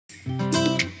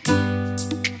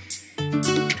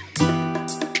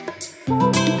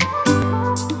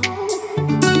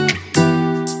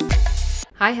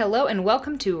Hi, hello, and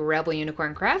welcome to Rebel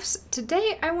Unicorn Crafts.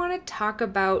 Today I want to talk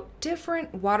about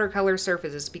different watercolor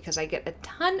surfaces because I get a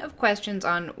ton of questions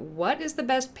on what is the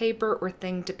best paper or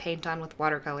thing to paint on with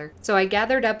watercolor. So I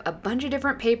gathered up a bunch of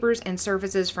different papers and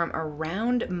surfaces from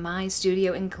around my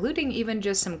studio, including even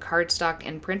just some cardstock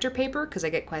and printer paper because I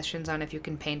get questions on if you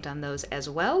can paint on those as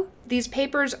well. These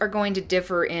papers are going to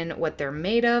differ in what they're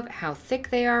made of, how thick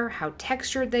they are, how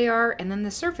textured they are, and then the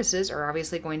surfaces are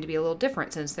obviously going to be a little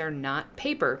different since they're not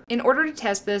paper. In order to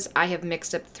test this, I have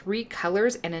mixed up 3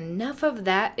 colors and enough of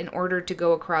that in order to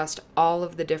go across all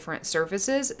of the different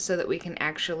surfaces so that we can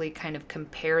actually kind of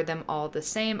compare them all the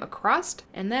same across.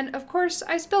 And then, of course,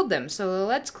 I spilled them, so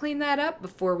let's clean that up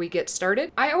before we get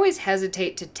started. I always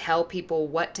hesitate to tell people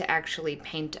what to actually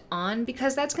paint on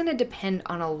because that's going to depend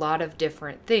on a lot of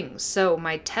different things. So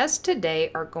my tests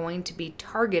today are going to be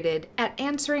targeted at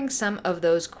answering some of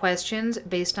those questions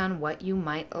based on what you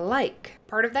might like.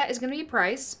 Part of that is going to be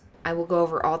price. I will go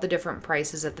over all the different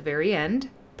prices at the very end.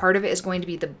 Part of it is going to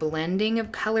be the blending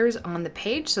of colors on the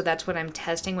page, so that's what I'm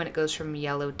testing when it goes from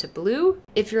yellow to blue.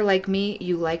 If you're like me,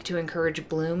 you like to encourage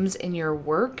blooms in your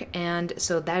work, and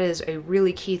so that is a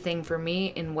really key thing for me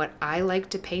in what I like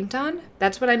to paint on.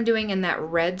 That's what I'm doing in that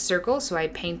red circle, so I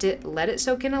paint it, let it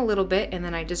soak in a little bit, and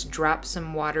then I just drop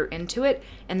some water into it,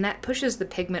 and that pushes the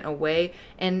pigment away,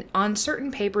 and on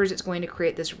certain papers it's going to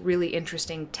create this really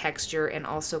interesting texture and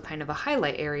also kind of a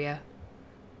highlight area.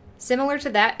 Similar to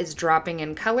that is dropping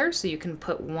in color, so you can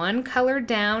put one color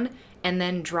down and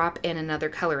then drop in another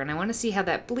color. And I want to see how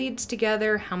that bleeds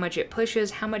together, how much it pushes,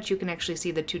 how much you can actually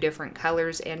see the 2 different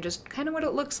colors, and just kind of what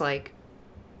it looks like.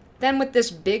 Then with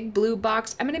this big blue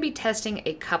box, I'm going to be testing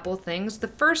a couple things. The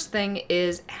first thing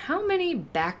is how many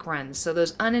back runs, so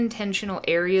those unintentional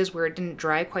areas where it didn't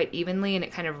dry quite evenly and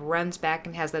it kind of runs back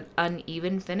and has that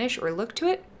uneven finish or look to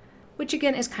it. Which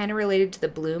again is kind of related to the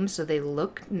blooms, so they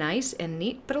look nice and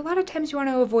neat, but a lot of times you want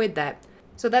to avoid that.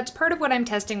 So that's part of what I'm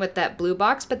testing with that blue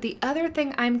box, but the other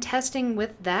thing I'm testing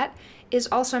with that is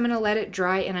also I'm going to let it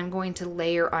dry and I'm going to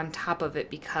layer on top of it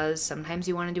because sometimes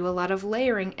you want to do a lot of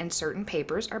layering and certain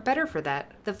papers are better for that.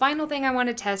 The final thing I want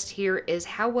to test here is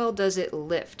how well does it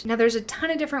lift. Now there's a ton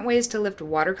of different ways to lift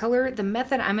watercolor. The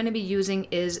method I'm going to be using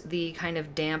is the kind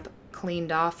of damp,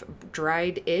 cleaned off,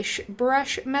 dried-ish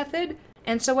brush method.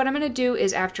 And so what I'm going to do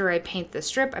is after I paint the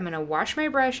strip, I'm going to wash my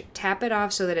brush, tap it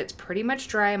off so that it's pretty much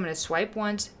dry. I'm going to swipe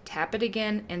once, tap it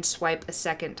again, and swipe a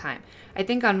second time. I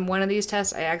think on one of these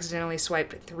tests, I accidentally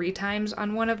swiped 3 times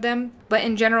on one of them. But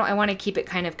in general, I want to keep it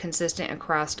kind of consistent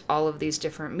across all of these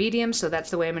different mediums. So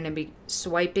that's the way I'm going to be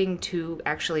swiping to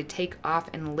actually take off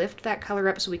and lift that color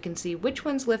up so we can see which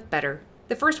ones lift better.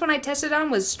 The first one I tested on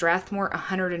was Strathmore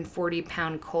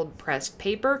 140-pound cold pressed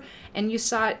paper, and you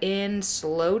saw it in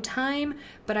slow time,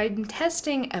 but I'm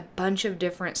testing a bunch of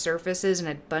different surfaces and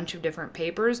a bunch of different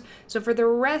papers. So for the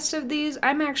rest of these,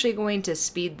 I'm actually going to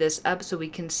speed this up so we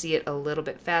can see it a little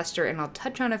bit faster, and I'll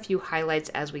touch on a few highlights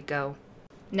as we go.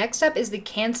 Next up is the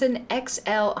Canson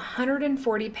XL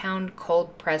 140-pound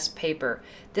cold pressed paper.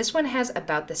 This one has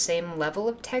about the same level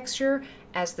of texture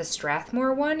as the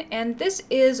Strathmore one, and this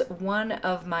is one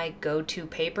of my go-to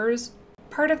papers.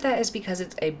 Part of that is because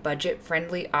it's a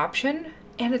budget-friendly option,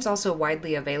 and it's also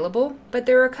widely available, but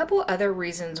there are a couple other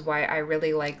reasons why I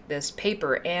really like this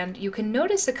paper, and you can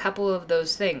notice a couple of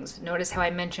those things. Notice how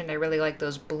I mentioned I really like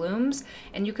those blooms,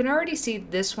 and you can already see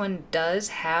this one does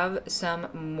have some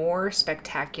more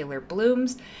spectacular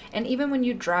blooms, and even when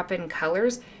you drop in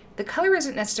colors, the color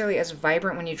isn't necessarily as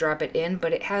vibrant when you drop it in,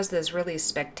 but it has this really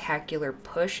spectacular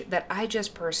push that I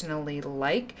just personally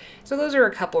like. So those are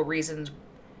a couple reasons.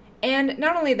 And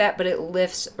not only that, but it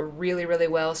lifts really, really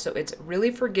well, so it's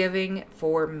really forgiving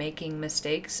for making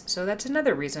mistakes. So that's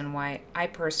another reason why I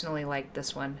personally like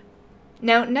this one.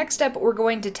 Now, next up, we're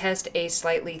going to test a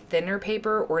slightly thinner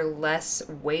paper or less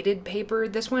weighted paper.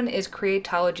 This one is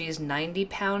Creatology's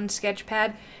 90-pound sketch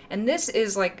pad, and this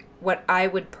is like what I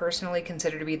would personally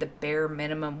consider to be the bare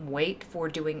minimum weight for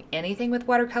doing anything with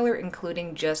watercolor,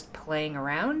 including just playing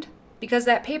around. Because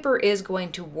that paper is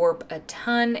going to warp a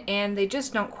ton, and they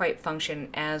just don't quite function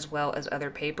as well as other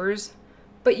papers.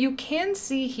 But you can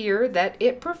see here that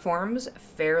it performs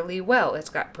fairly well.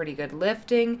 It's got pretty good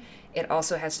lifting. It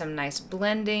also has some nice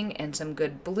blending and some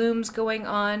good blooms going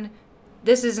on.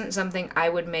 This isn't something I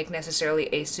would make necessarily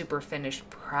a super finished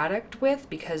product with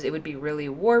because it would be really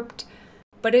warped,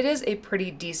 but it is a pretty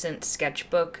decent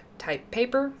sketchbook type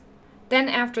paper. Then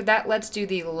after that, let's do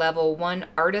the level 1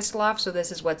 ArtistLoft. So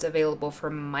this is what's available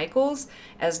from Michaels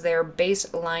as their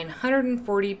baseline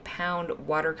 140-pound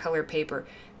watercolor paper.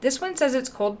 This one says it's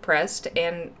cold pressed,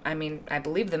 and I mean, I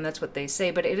believe them, that's what they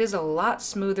say, but it is a lot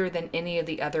smoother than any of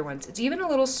the other ones. It's even a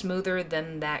little smoother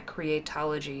than that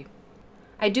Creatology.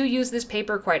 I do use this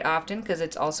paper quite often because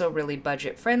it's also really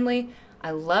budget friendly.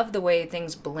 I love the way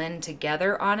things blend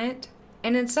together on it.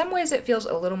 And in some ways it feels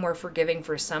a little more forgiving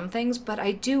for some things, but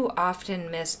I do often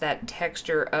miss that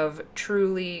texture of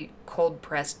truly cold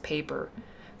pressed paper.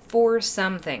 For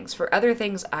some things. For other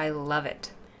things, I love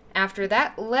it. After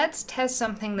that, let's test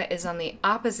something that is on the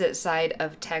opposite side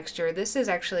of texture. This is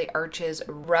actually Arch's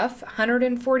rough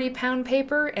 140-pound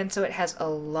paper, and so it has a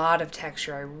lot of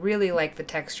texture. I really like the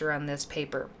texture on this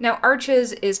paper. Now,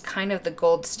 Arch's is kind of the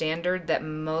gold standard that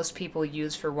most people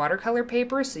use for watercolor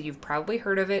paper, so you've probably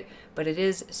heard of it, but it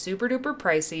is super duper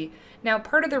pricey. Now,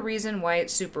 part of the reason why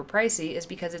it's super pricey is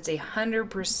because it's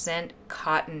 100%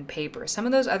 cotton paper. Some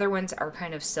of those other ones are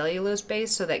kind of cellulose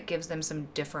based, so that gives them some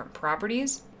different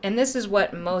properties. And this is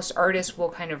what most artists will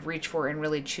kind of reach for and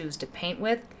really choose to paint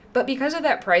with. But because of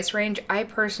that price range, I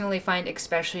personally find,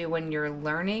 especially when you're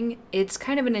learning, it's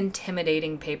kind of an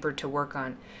intimidating paper to work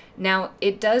on. Now,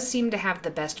 it does seem to have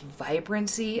the best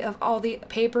vibrancy of all the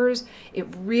papers. It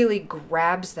really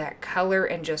grabs that color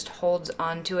and just holds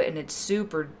onto it, and it's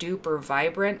super duper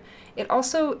vibrant. It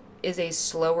also is a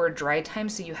slower dry time,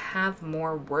 so you have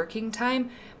more working time,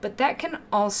 but that can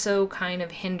also kind of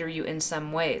hinder you in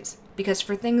some ways. Because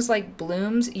for things like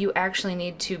blooms, you actually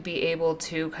need to be able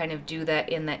to kind of do that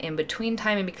in that in-between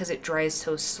time, and because it dries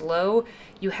so slow,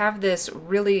 you have this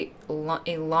really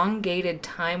elongated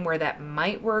time where that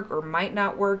might work or might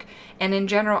not work. And in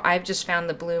general, I've just found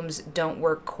the blooms don't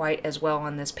work quite as well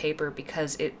on this paper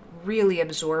because it really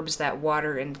absorbs that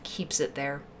water and keeps it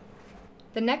there.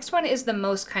 The next one is the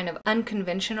most kind of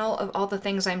unconventional of all the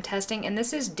things I'm testing, and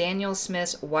this is Daniel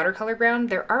Smith's watercolor ground.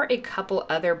 There are a couple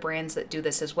other brands that do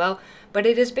this as well, but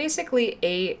it is basically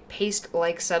a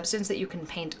paste-like substance that you can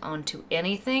paint onto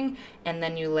anything, and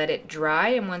then you let it dry,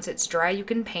 and once it's dry you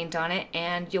can paint on it,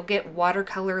 and you'll get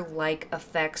watercolor-like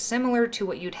effects similar to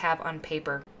what you'd have on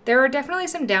paper. There are definitely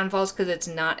some downfalls because it's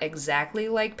not exactly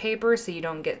like paper, so you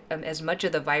don't get as much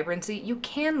of the vibrancy. You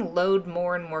can load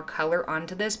more and more color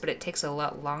onto this, but it takes a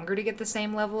lot longer to get the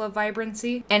same level of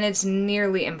vibrancy, and it's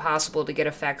nearly impossible to get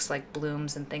effects like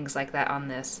blooms and things like that on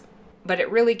this. But it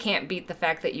really can't beat the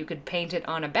fact that you could paint it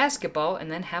on a basketball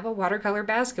and then have a watercolor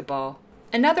basketball.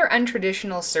 Another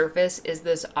untraditional surface is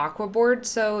this Aquabord.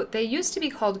 So they used to be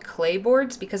called clay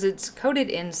boards because it's coated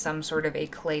in some sort of a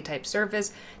clay type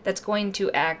surface that's going to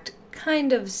act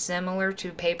kind of similar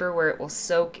to paper, where it will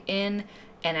soak in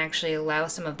and actually allow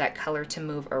some of that color to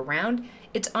move around.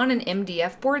 It's on an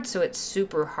MDF board, so it's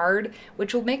super hard,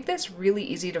 which will make this really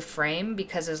easy to frame,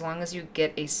 because as long as you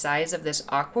get a size of this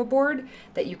Aquabord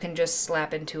that you can just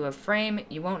slap into a frame,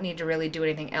 you won't need to really do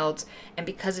anything else. And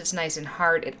because it's nice and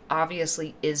hard, it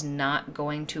obviously is not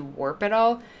going to warp at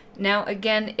all. Now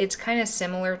again, it's kind of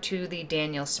similar to the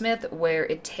Daniel Smith, where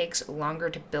it takes longer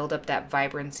to build up that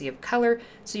vibrancy of color,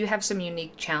 so you have some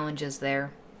unique challenges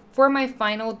there. For my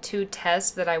final two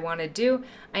tests that I want to do,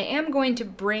 I am going to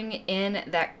bring in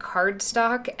that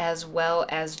cardstock as well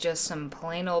as just some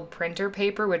plain old printer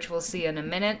paper, which we'll see in a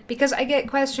minute, because I get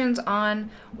questions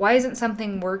on why isn't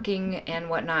something working and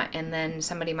whatnot, and then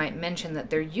somebody might mention that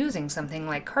they're using something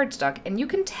like cardstock, and you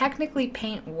can technically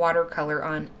paint watercolor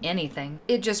on anything.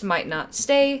 It just might not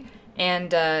stay,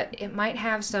 and it might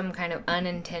have some kind of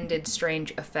unintended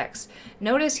strange effects.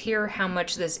 Notice here how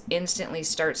much this instantly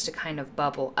starts to kind of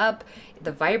bubble up.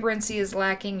 The vibrancy is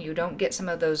lacking, you don't get some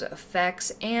of those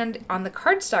effects, and on the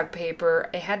cardstock paper,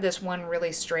 it had this one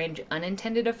really strange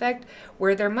unintended effect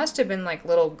where there must have been like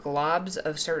little globs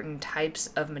of certain types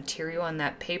of material on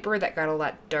that paper that got a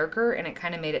lot darker, and it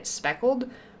kind of made it speckled,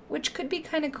 which could be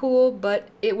kind of cool, but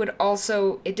it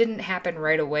didn't happen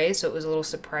right away, so it was a little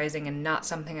surprising and not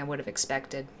something I would have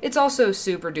expected. It's also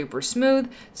super duper smooth,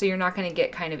 so you're not going to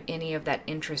get kind of any of that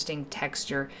interesting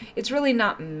texture. It's really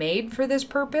not made for this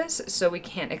purpose, so we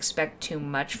can't expect too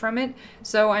much from it.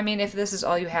 So, I mean, if this is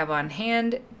all you have on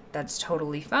hand, that's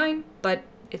totally fine, but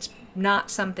it's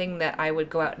not something that I would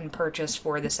go out and purchase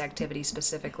for this activity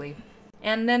specifically.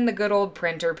 And then the good old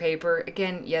printer paper.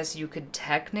 Again, yes, you could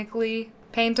technically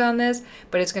paint on this,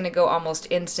 but it's going to go almost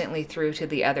instantly through to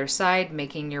the other side,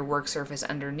 making your work surface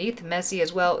underneath messy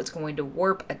as well. It's going to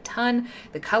warp a ton.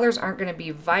 The colors aren't going to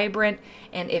be vibrant,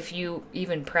 and if you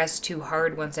even press too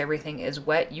hard once everything is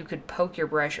wet, you could poke your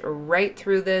brush right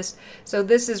through this. So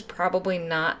this is probably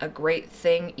not a great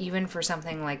thing even for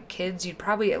something like kids. You'd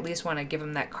probably at least want to give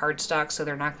them that cardstock so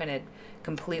they're not going to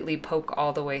completely poke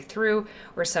all the way through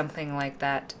or something like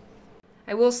that.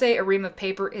 I will say a ream of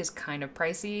paper is kind of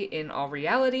pricey in all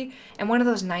reality, and one of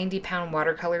those 90-pound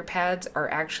watercolor pads are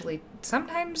actually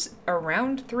sometimes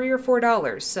around $3 or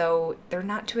 $4, so they're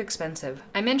not too expensive.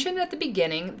 I mentioned at the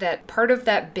beginning that part of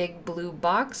that big blue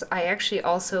box, I actually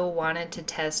also wanted to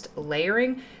test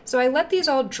layering, so I let these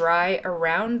all dry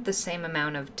around the same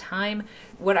amount of time,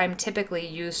 what I'm typically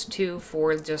used to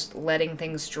for just letting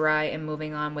things dry and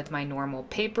moving on with my normal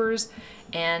papers.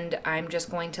 And I'm just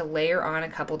going to layer on a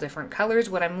couple different colors.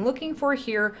 What I'm looking for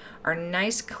here are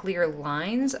nice clear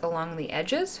lines along the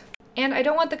edges. And I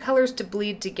don't want the colors to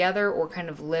bleed together or kind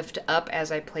of lift up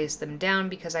as I place them down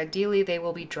because ideally they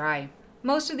will be dry.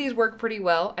 Most of these work pretty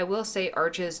well. I will say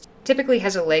Arches typically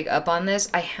has a leg up on this.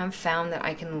 I have found that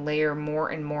I can layer more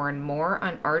and more and more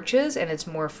on Arches, and it's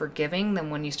more forgiving than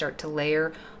when you start to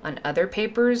layer on other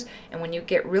papers. And when you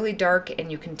get really dark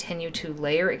and you continue to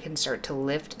layer, it can start to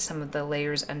lift some of the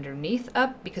layers underneath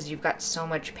up because you've got so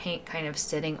much paint kind of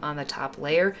sitting on the top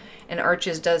layer. And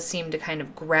Arches does seem to kind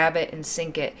of grab it and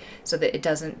sink it so that it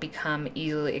doesn't become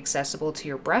easily accessible to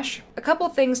your brush. A couple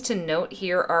things to note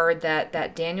here are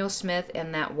that Daniel Smith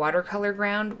and that watercolor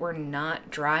ground were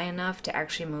not dry enough to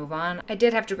actually move on. I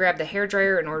did have to grab the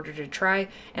hairdryer in order to try,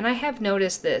 and I have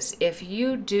noticed this. If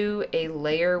you do a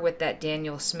layer with that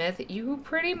Daniel Smith, you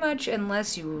pretty much,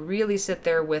 unless you really sit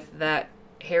there with that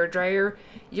hairdryer,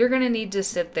 you're gonna need to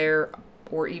sit there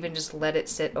or even just let it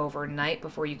sit overnight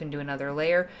before you can do another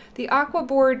layer. The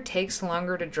Aquabord takes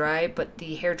longer to dry, but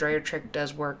the hairdryer trick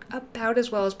does work about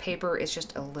as well as paper. It's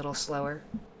just a little slower.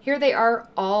 Here they are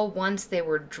all once they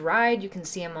were dried. You can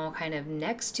see them all kind of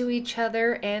next to each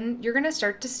other, and you're gonna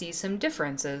start to see some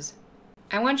differences.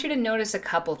 I want you to notice a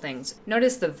couple things.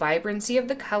 Notice the vibrancy of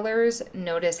the colors,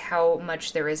 notice how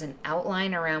much there is an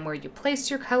outline around where you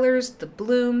place your colors, the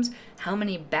blooms, how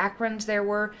many backgrounds there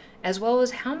were, as well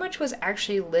as how much was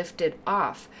actually lifted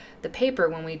off the paper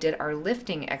when we did our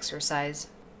lifting exercise.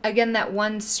 Again, that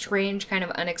one strange kind of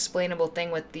unexplainable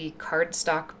thing with the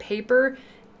cardstock paper,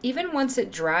 even once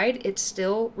it dried, it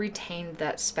still retained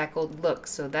that speckled look,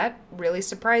 so that really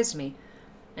surprised me.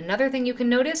 Another thing you can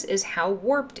notice is how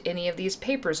warped any of these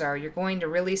papers are. You're going to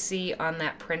really see on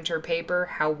that printer paper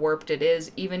how warped it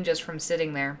is, even just from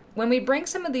sitting there. When we bring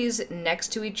some of these next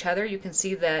to each other, you can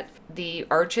see that the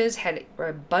Arches had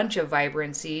a bunch of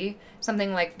vibrancy.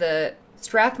 Something like the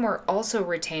Strathmore also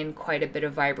retained quite a bit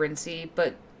of vibrancy,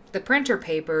 but the printer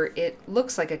paper, it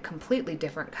looks like a completely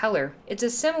different color. It's a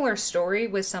similar story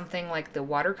with something like the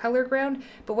watercolor ground,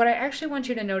 but what I actually want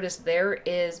you to notice there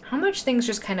is how much things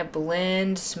just kind of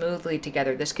blend smoothly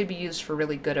together. This could be used for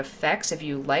really good effects if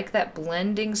you like that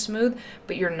blending smooth,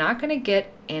 but you're not going to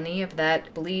get any of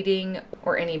that bleeding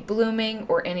or any blooming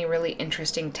or any really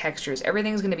interesting textures.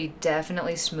 Everything's going to be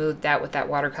definitely smoothed out with that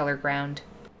watercolor ground.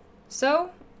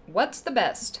 So, what's the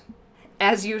best?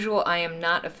 As usual, I am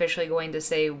not officially going to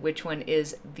say which one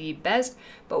is the best,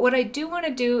 but what I do want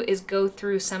to do is go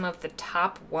through some of the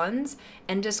top ones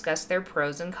and discuss their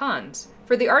pros and cons.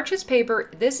 For the Arches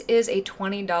paper, this is a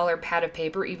 $20 pad of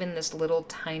paper, even this little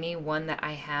tiny one that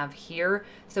I have here,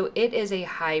 so it is a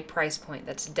high price point.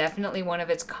 That's definitely one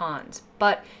of its cons,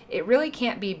 but it really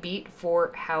can't be beat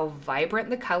for how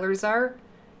vibrant the colors are,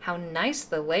 how nice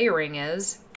the layering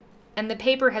is, and the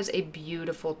paper has a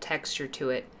beautiful texture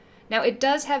to it. Now it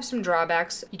does have some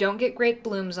drawbacks. You don't get great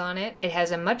blooms on it. It has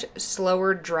a much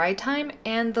slower dry time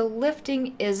and the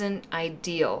lifting isn't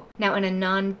ideal. Now in a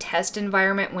non-test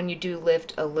environment, when you do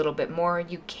lift a little bit more,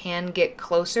 you can get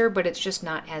closer, but it's just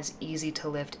not as easy to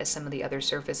lift as some of the other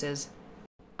surfaces.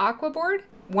 Aquabord,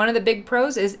 one of the big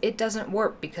pros is it doesn't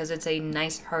warp because it's a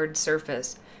nice hard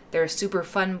surface. There are super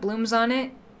fun blooms on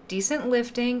it, decent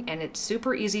lifting, and it's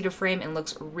super easy to frame and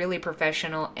looks really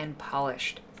professional and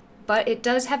polished. But it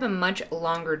does have a much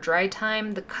longer dry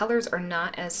time, the colors are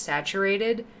not as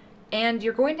saturated, and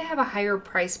you're going to have a higher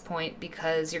price point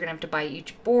because you're going to have to buy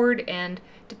each board, and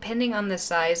depending on the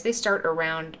size, they start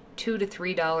around $2 to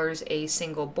 $3 a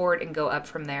single board and go up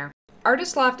from there.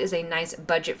 ArtistLoft is a nice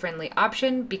budget-friendly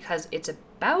option because it's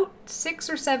about $6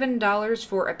 or $7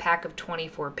 for a pack of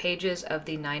 24 pages of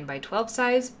the 9x12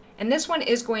 size. And this one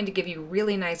is going to give you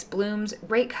really nice blooms,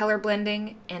 great color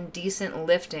blending, and decent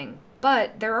lifting.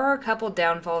 but there are a couple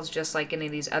downfalls just like any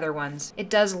of these other ones. It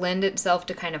does lend itself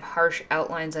to kind of harsh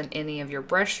outlines on any of your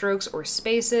brush strokes or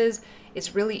spaces.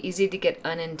 It's really easy to get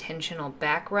unintentional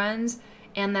back runs,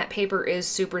 and that paper is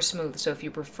super smooth, so if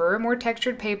you prefer a more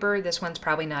textured paper, this one's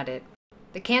probably not it.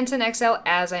 The Canson XL,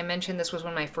 as I mentioned, this was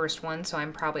one of my first ones, so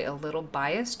I'm probably a little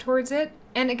biased towards it.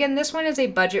 And again, this one is a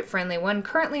budget-friendly one.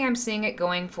 Currently, I'm seeing it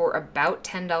going for about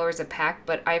 $10 a pack,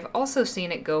 but I've also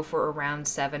seen it go for around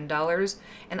 $7.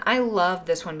 And I love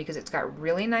this one because it's got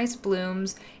really nice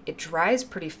blooms. It dries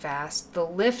pretty fast. The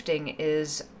lifting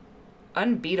is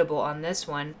unbeatable on this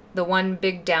one. The one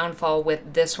big downfall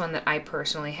with this one that I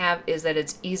personally have is that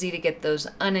it's easy to get those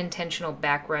unintentional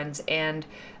back runs, and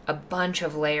a bunch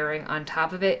of layering on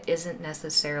top of it isn't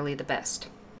necessarily the best.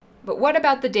 But what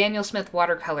about the Daniel Smith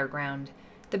watercolor ground?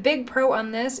 The big pro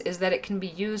on this is that it can be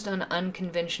used on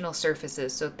unconventional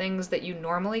surfaces, so things that you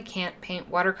normally can't paint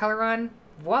watercolor on,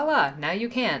 voila, now you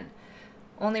can.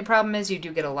 Only problem is you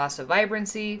do get a loss of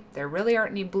vibrancy, there really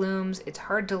aren't any blooms, it's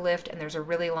hard to lift, and there's a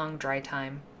really long dry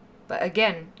time. But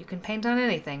again, you can paint on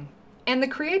anything. And the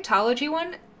Creatology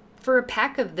one, for a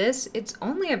pack of this, it's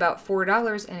only about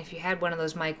 $4, and if you had one of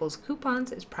those Michaels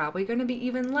coupons, it's probably going to be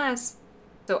even less.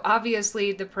 So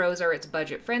obviously the pros are it's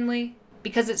budget friendly.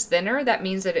 Because it's thinner, that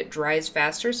means that it dries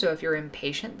faster, so if you're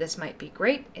impatient, this might be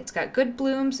great. It's got good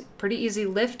blooms, pretty easy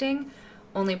lifting.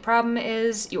 Only problem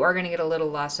is you are going to get a little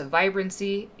loss of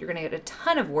vibrancy. You're going to get a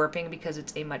ton of warping because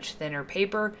it's a much thinner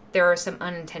paper. There are some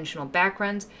unintentional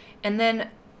backruns. And then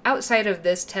outside of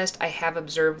this test, I have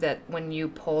observed that when you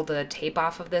pull the tape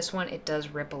off of this one, it does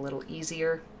rip a little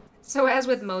easier. So as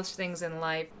with most things in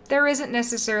life, there isn't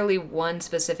necessarily one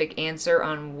specific answer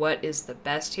on what is the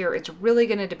best here. It's really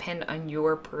going to depend on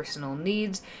your personal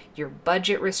needs, your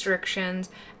budget restrictions,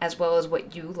 as well as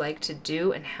what you like to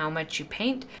do and how much you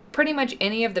paint. Pretty much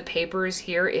any of the papers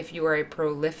here, if you are a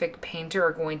prolific painter,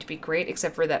 are going to be great,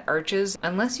 except for that arches.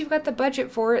 Unless you've got the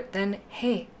budget for it, then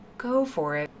hey, go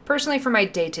for it. Personally, for my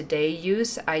day-to-day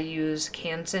use, I use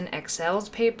Canson XL's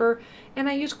paper, and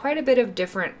I use quite a bit of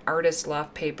different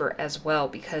ArtistLoft paper as well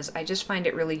because I just find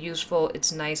it really useful.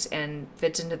 It's nice and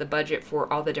fits into the budget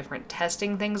for all the different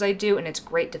testing things I do, and it's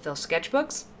great to fill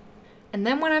sketchbooks. And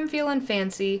then when I'm feeling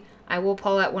fancy, I will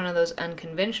pull out one of those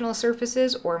unconventional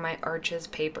surfaces or my arches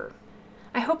paper.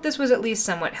 I hope this was at least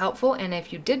somewhat helpful, and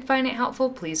if you did find it helpful,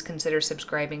 please consider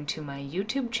subscribing to my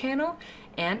YouTube channel,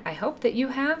 and I hope that you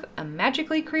have a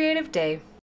magically creative day.